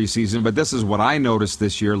shortened preseason, but this is what I noticed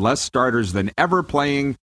this year. Less starters than ever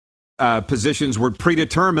playing positions were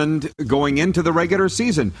predetermined going into the regular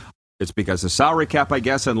season. It's because of salary cap, I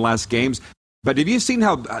guess, and less games. But have you seen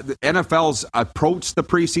how the NFL's approach the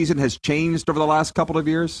preseason has changed over the last couple of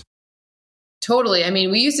years? Totally. I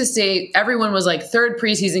mean, we used to say everyone was like third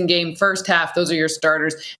preseason game, first half, those are your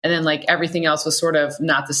starters. And then like everything else was sort of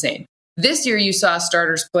not the same. This year, you saw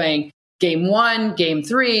starters playing game 1, game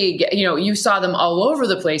 3. You saw them all over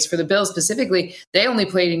the place. For the Bills specifically, they only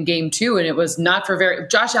played in game 2, and it was not for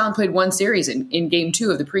Josh Allen played 1 series in game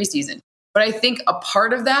 2 of the preseason. But I think a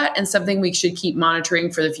part of that, and something we should keep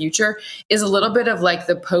monitoring for the future, is a little bit of like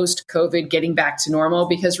the post-COVID getting back to normal.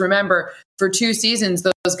 Because remember, for 2 seasons,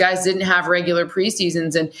 those guys didn't have regular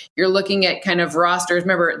preseasons, and you're looking at kind of rosters.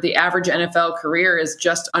 Remember, the average NFL career is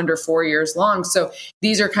just under 4 years long. So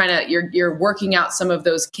these are kind of, you're working out some of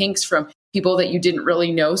those kinks from people that you didn't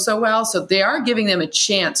really know so well. So they are giving them a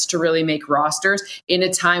chance to really make rosters in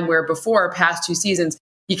a time where before, past 2 seasons,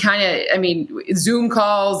 you kind of, Zoom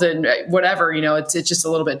calls and whatever, it's just a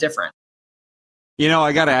little bit different.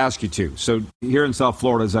 I got to ask you too. So here in South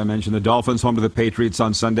Florida, as I mentioned, the Dolphins home to the Patriots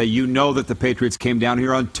on Sunday. You know that the Patriots came down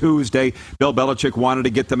here on Tuesday. Bill Belichick wanted to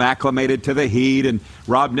get them acclimated to the heat, and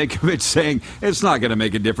Rob Ninkovich saying it's not going to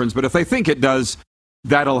make a difference, but if they think it does,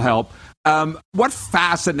 that'll help. What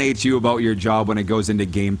fascinates you about your job when it goes into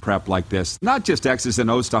game prep like this? Not just X's and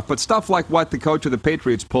O's stuff, but stuff like what the coach of the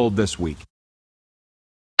Patriots pulled this week.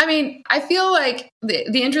 I feel like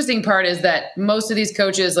the interesting part is that most of these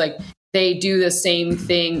coaches, like, they do the same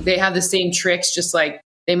thing. They have the same tricks, just like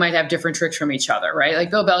they might have different tricks from each other, right? Like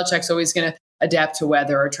Bill Belichick's always going to adapt to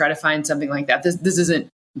weather or try to find something like that. This isn't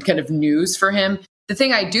kind of news for him. The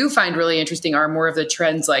thing I do find really interesting are more of the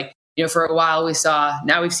trends. Like, for a while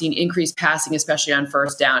now we've seen increased passing, especially on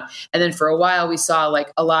first down. And then for a while we saw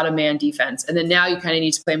like a lot of man defense. And then now you kind of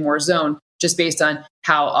need to play more zone, just based on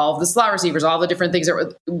how all of the slot receivers, all the different things that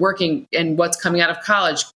were working and what's coming out of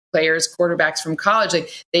college. Players, quarterbacks from college,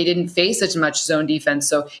 like they didn't face such much zone defense.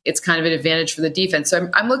 So it's kind of an advantage for the defense. So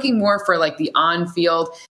I'm looking more for like the on-field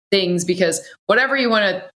things, because whatever you want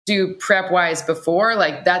to do prep-wise before,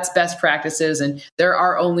 like that's best practices. And there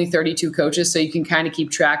are only 32 coaches, so you can kind of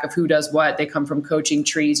keep track of who does what. They come from coaching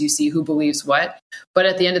trees. You see who believes what. But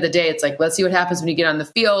at the end of the day, it's like, let's see what happens when you get on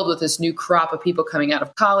the field with this new crop of people coming out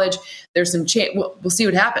of college. There's some change. We'll see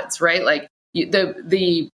what happens, right? Like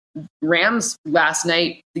the Rams last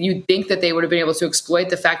night, you'd think that they would have been able to exploit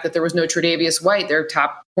the fact that there was no Tre'Davious White, their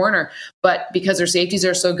top corner. But because their safeties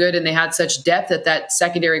are so good and they had such depth at that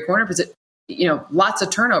secondary corner position, lots of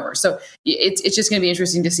turnover. So it's just going to be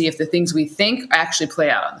interesting to see if the things we think actually play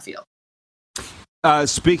out on the field.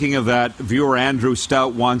 Speaking of that, viewer Andrew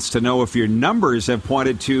Stout wants to know if your numbers have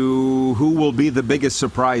pointed to who will be the biggest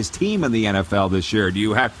surprise team in the NFL this year. Do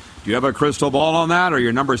you have a crystal ball on that? Are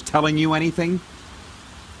your numbers telling you anything?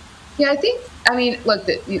 Yeah, look,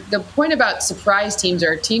 the point about surprise teams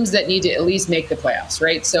are teams that need to at least make the playoffs,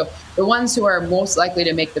 right? So the ones who are most likely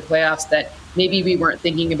to make the playoffs that maybe we weren't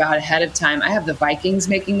thinking about ahead of time, I have the Vikings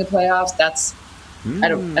making the playoffs. That's I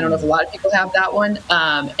don't know if a lot of people have that one.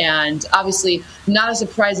 And obviously not a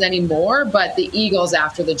surprise anymore, but the Eagles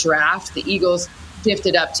after the draft, the Eagles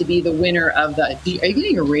shifted up to be the winner of the. Are you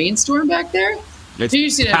getting a rainstorm back there?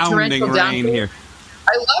 It's pounding rain here.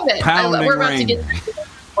 I love it. We're about to get to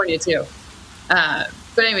California too.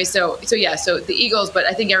 But anyway, so the Eagles, but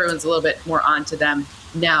I think everyone's a little bit more onto them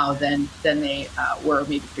now than they were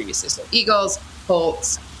maybe previously. So Eagles,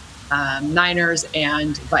 Colts, Niners,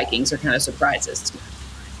 and Vikings are kind of surprises.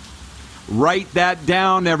 Write that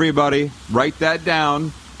down, everybody. Write that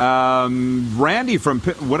down. Randy from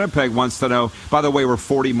Winnipeg wants to know, by the way, we're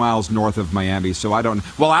 40 miles north of Miami, so I don't...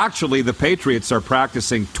 Well, actually, the Patriots are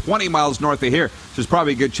practicing 20 miles north of here, so there's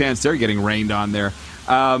probably a good chance they're getting rained on there.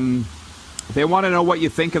 They want to know what you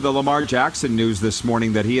think of the Lamar Jackson news this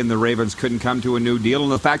morning, that he and the Ravens couldn't come to a new deal,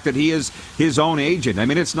 and the fact that he is his own agent. I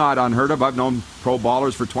mean, it's not unheard of. I've known pro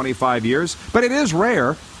ballers for 25 years, but it is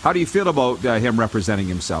rare. How do you feel about him representing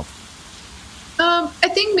himself? I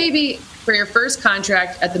think maybe for your first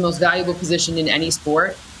contract at the most valuable position in any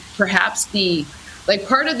sport, perhaps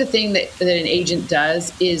part of the thing that an agent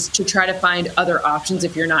does is to try to find other options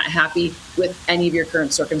if you're not happy with any of your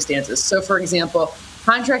current circumstances. So, for example,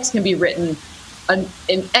 contracts can be written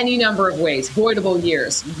in any number of ways. Voidable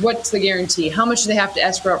years. What's the guarantee? How much do they have to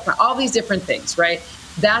escrow up front? All these different things, right?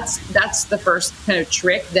 That's the first kind of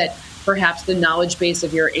trick that perhaps the knowledge base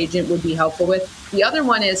of your agent would be helpful with. The other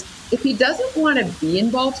one is, if he doesn't want to be in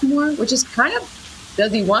Baltimore, which is kind of,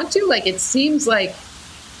 does he want to? Like, it seems like,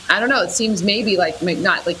 I don't know, it seems maybe like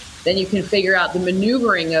not, like then you can figure out the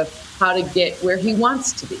maneuvering of how to get where he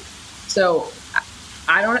wants to be. So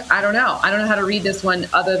I don't know. I don't know how to read this one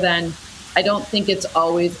other than I don't think it's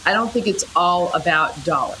all about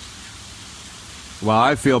dollars. Well,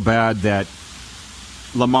 I feel bad that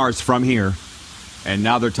Lamar's from here, and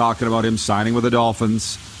now they're talking about him signing with the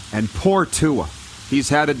Dolphins. And poor Tua. He's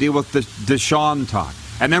had to deal with the Deshaun talk.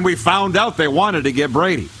 And then we found out they wanted to get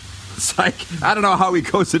Brady. It's like, I don't know how he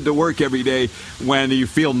goes into work every day when you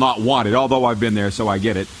feel not wanted, although I've been there, so I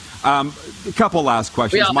get it. A couple last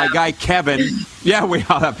questions. My guy Kevin. Yeah, we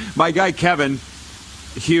all have. My guy Kevin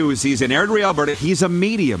Hughes, he's in Airdrie, Alberta. He's a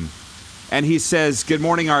medium. And he says, good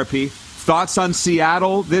morning, RP. Thoughts on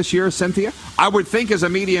Seattle this year, Cynthia? I would think as a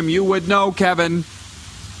medium you would know, Kevin.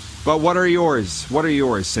 But what are yours? What are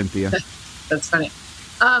yours, Cynthia? That's funny.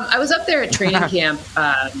 I was up there at training camp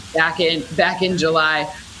back in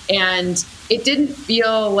July, and it didn't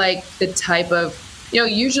feel like the type of,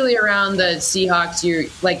 usually around the Seahawks,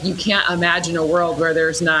 you can't imagine a world where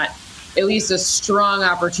there's not at least a strong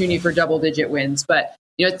opportunity for double-digit wins. But,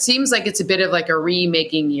 it seems like it's a bit of like a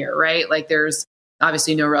remaking year, right? Like there's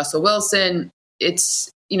obviously no Russell Wilson.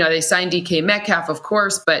 It's, they signed DK Metcalf, of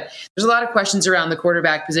course, but there's a lot of questions around the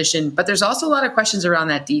quarterback position, but there's also a lot of questions around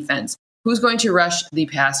that defense. Who's going to rush the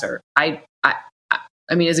passer? I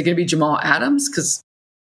mean, is it going to be Jamal Adams? Because,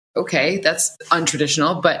 okay, that's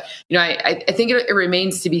untraditional, but, I think it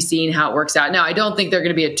remains to be seen how it works out. Now, I don't think they're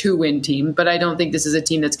going to be a 2-win team, but I don't think this is a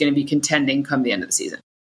team that's going to be contending come the end of the season.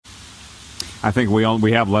 I think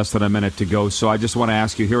we have less than a minute to go, so I just want to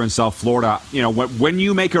ask you, here in South Florida, when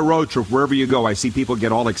you make a road trip, wherever you go, I see people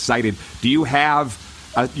get all excited. Do you have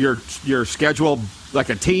your schedule, like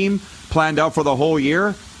a team, planned out for the whole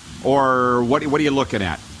year? Or what are you looking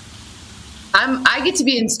at? I get to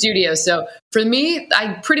be in studio. So for me,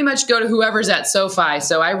 I pretty much go to whoever's at SoFi.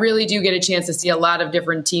 So I really do get a chance to see a lot of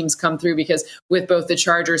different teams come through, because with both the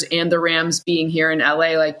Chargers and the Rams being here in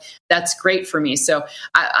LA, that's great for me. So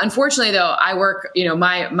unfortunately, though, I work,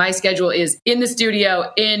 my schedule is in the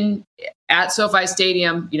studio at SoFi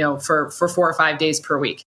Stadium, for 4 or 5 days per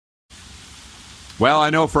week. Well,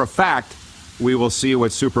 I know for a fact we will see you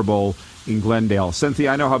at Super Bowl in Glendale.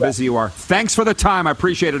 Cynthia, I know how busy you are. Thanks for the time. I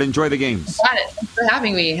appreciate it. Enjoy the games. Got it. Thanks for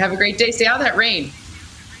having me. Have a great day. Stay out of that rain.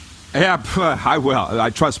 Yeah, I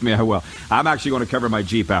will. Trust me, I will. I'm actually going to cover my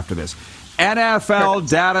Jeep after this.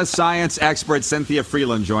 NFL data science expert Cynthia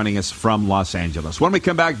Frelund joining us from Los Angeles. When we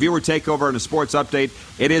come back, viewer takeover and a sports update.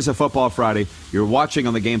 It is a Football Friday. You're watching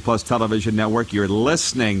on the Game Plus television network. You're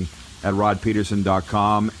listening at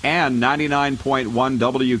rodpeterson.com and 99.1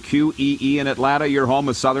 WQEE in Atlanta, your home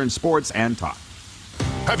of Southern sports and talk.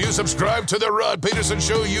 Have you subscribed to the Rod Peterson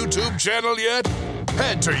Show YouTube channel yet?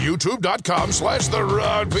 Head to youtube.com/The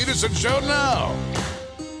Rod Peterson Show now.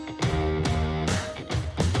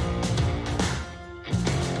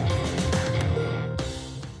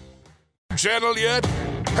 Channel yet?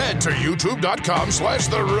 Head to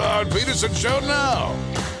youtube.com/The Rod Peterson Show now.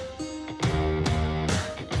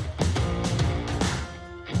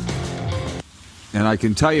 And I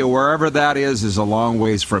can tell you wherever that is a long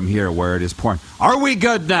ways from here where it is pouring. Are we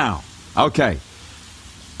good now? Okay.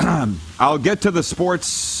 I'll get to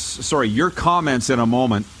the your comments in a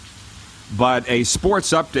moment, but a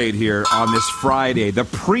sports update here on this Friday. The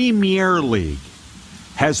Premier League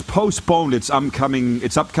has postponed its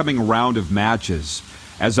upcoming round of matches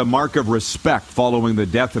as a mark of respect following the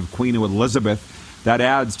death of Queen Elizabeth. That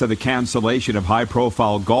adds to the cancellation of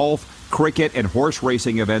high-profile golf, cricket, and horse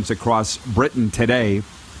racing events across Britain today.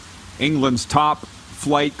 England's top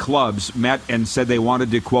flight clubs met and said they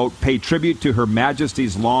wanted to, quote, pay tribute to Her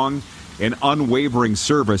Majesty's long and unwavering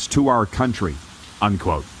service to our country,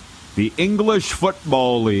 unquote. The English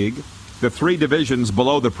Football League, the 3 divisions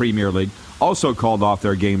below the Premier League, also called off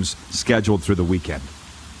their games scheduled through the weekend.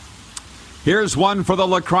 Here's one for the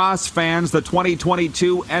lacrosse fans. The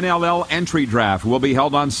 2022 NLL entry draft will be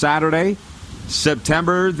held on Saturday,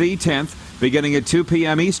 September the 10th, beginning at 2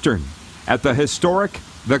 p.m. Eastern at the historic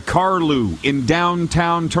The Carlou in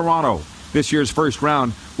downtown Toronto. This year's first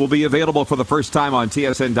round will be available for the first time on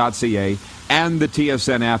tsn.ca and the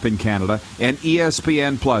TSN app in Canada and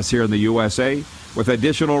ESPN Plus here in the USA, with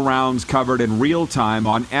additional rounds covered in real time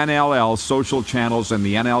on NLL social channels and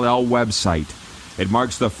the NLL website. It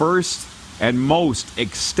marks the first and most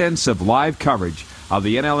extensive live coverage of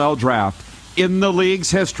the NLL draft in the league's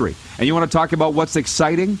history. And you want to talk about what's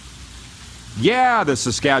exciting? Yeah, the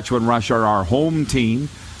Saskatchewan Rush are our home team,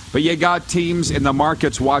 but you got teams in the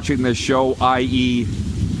markets watching this show, i.e.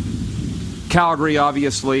 Calgary,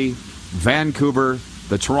 obviously, Vancouver,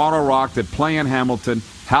 the Toronto Rock that play in Hamilton,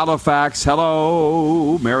 Halifax,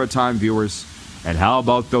 hello, Maritime viewers. And how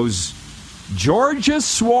about those Georgia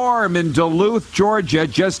Swarm in Duluth, Georgia,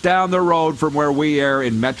 just down the road from where we air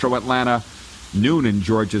in Metro Atlanta, Noonan,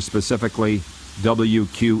 Georgia, specifically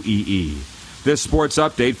WQEE. This sports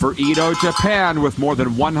update for Edo, Japan. With more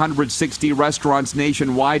than 160 restaurants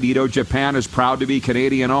nationwide, Edo, Japan is proud to be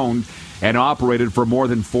Canadian-owned and operated for more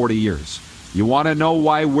than 40 years. You want to know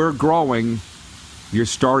why we're growing? You're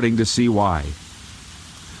starting to see why.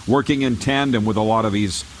 Working in tandem with a lot of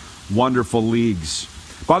these wonderful leagues.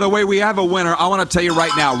 By the way, we have a winner. I want to tell you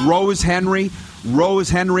right now, Rose Henry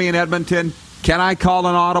in Edmonton. Can I call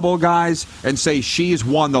an audible, guys, and say she's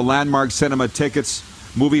won the Landmark Cinema tickets,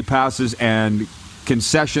 movie passes, and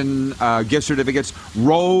concession gift certificates?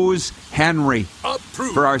 Rose Henry.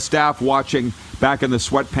 Approved. For our staff watching back in the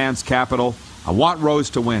sweatpants capital. I want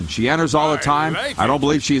Rose to win. She enters all the time. I don't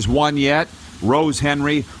believe she's won yet. Rose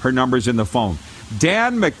Henry, her number's in the phone.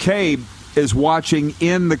 Dan McCabe is watching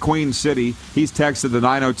in the Queen City. He's texted the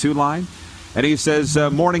 902 line, and he says,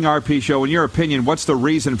 morning RP show, in your opinion, what's the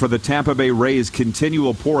reason for the Tampa Bay Rays'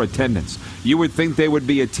 continual poor attendance? You would think they would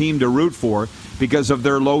be a team to root for because of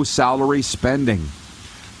their low salary spending.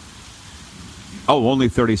 Oh, only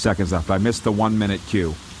 30 seconds left. I missed the 1 minute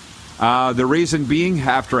cue. The reason being,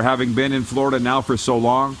 after having been in Florida now for so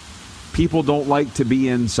long, people don't like to be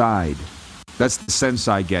inside. That's the sense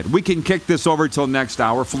I get. We can kick this over till next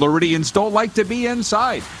hour. Floridians don't like to be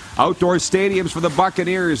inside. Outdoor stadiums for the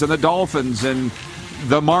Buccaneers and the Dolphins and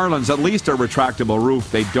the Marlins, at least a retractable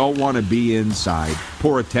roof. They don't want to be inside.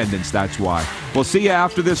 Poor attendance, that's why. We'll see you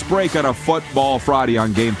after this break on a Football Friday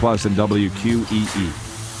on Game Plus and WQEE.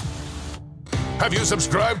 Have you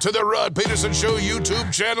subscribed to the Rod Peterson Show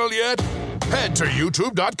YouTube channel yet? Head to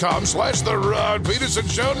youtube.com/The Rod Peterson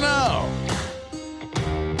Show now.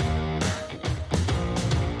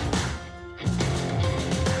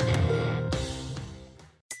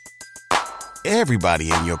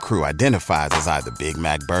 Everybody in your crew identifies as either Big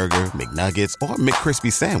Mac Burger, McNuggets, or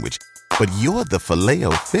McCrispy Sandwich. But you're the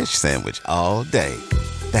Filet-O-Fish Sandwich all day.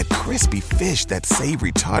 That crispy fish, that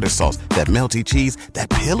savory tartar sauce, that melty cheese, that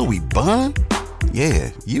pillowy bun.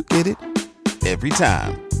 Yeah, you get it. Every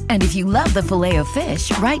time. And if you love the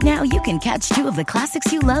Filet-O-Fish, right now you can catch 2 of the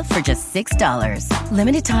classics you love for just $6.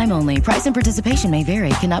 Limited time only. Price and participation may vary.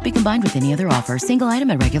 Cannot be combined with any other offer. Single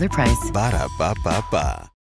item at regular price. Ba-da-ba-ba-ba.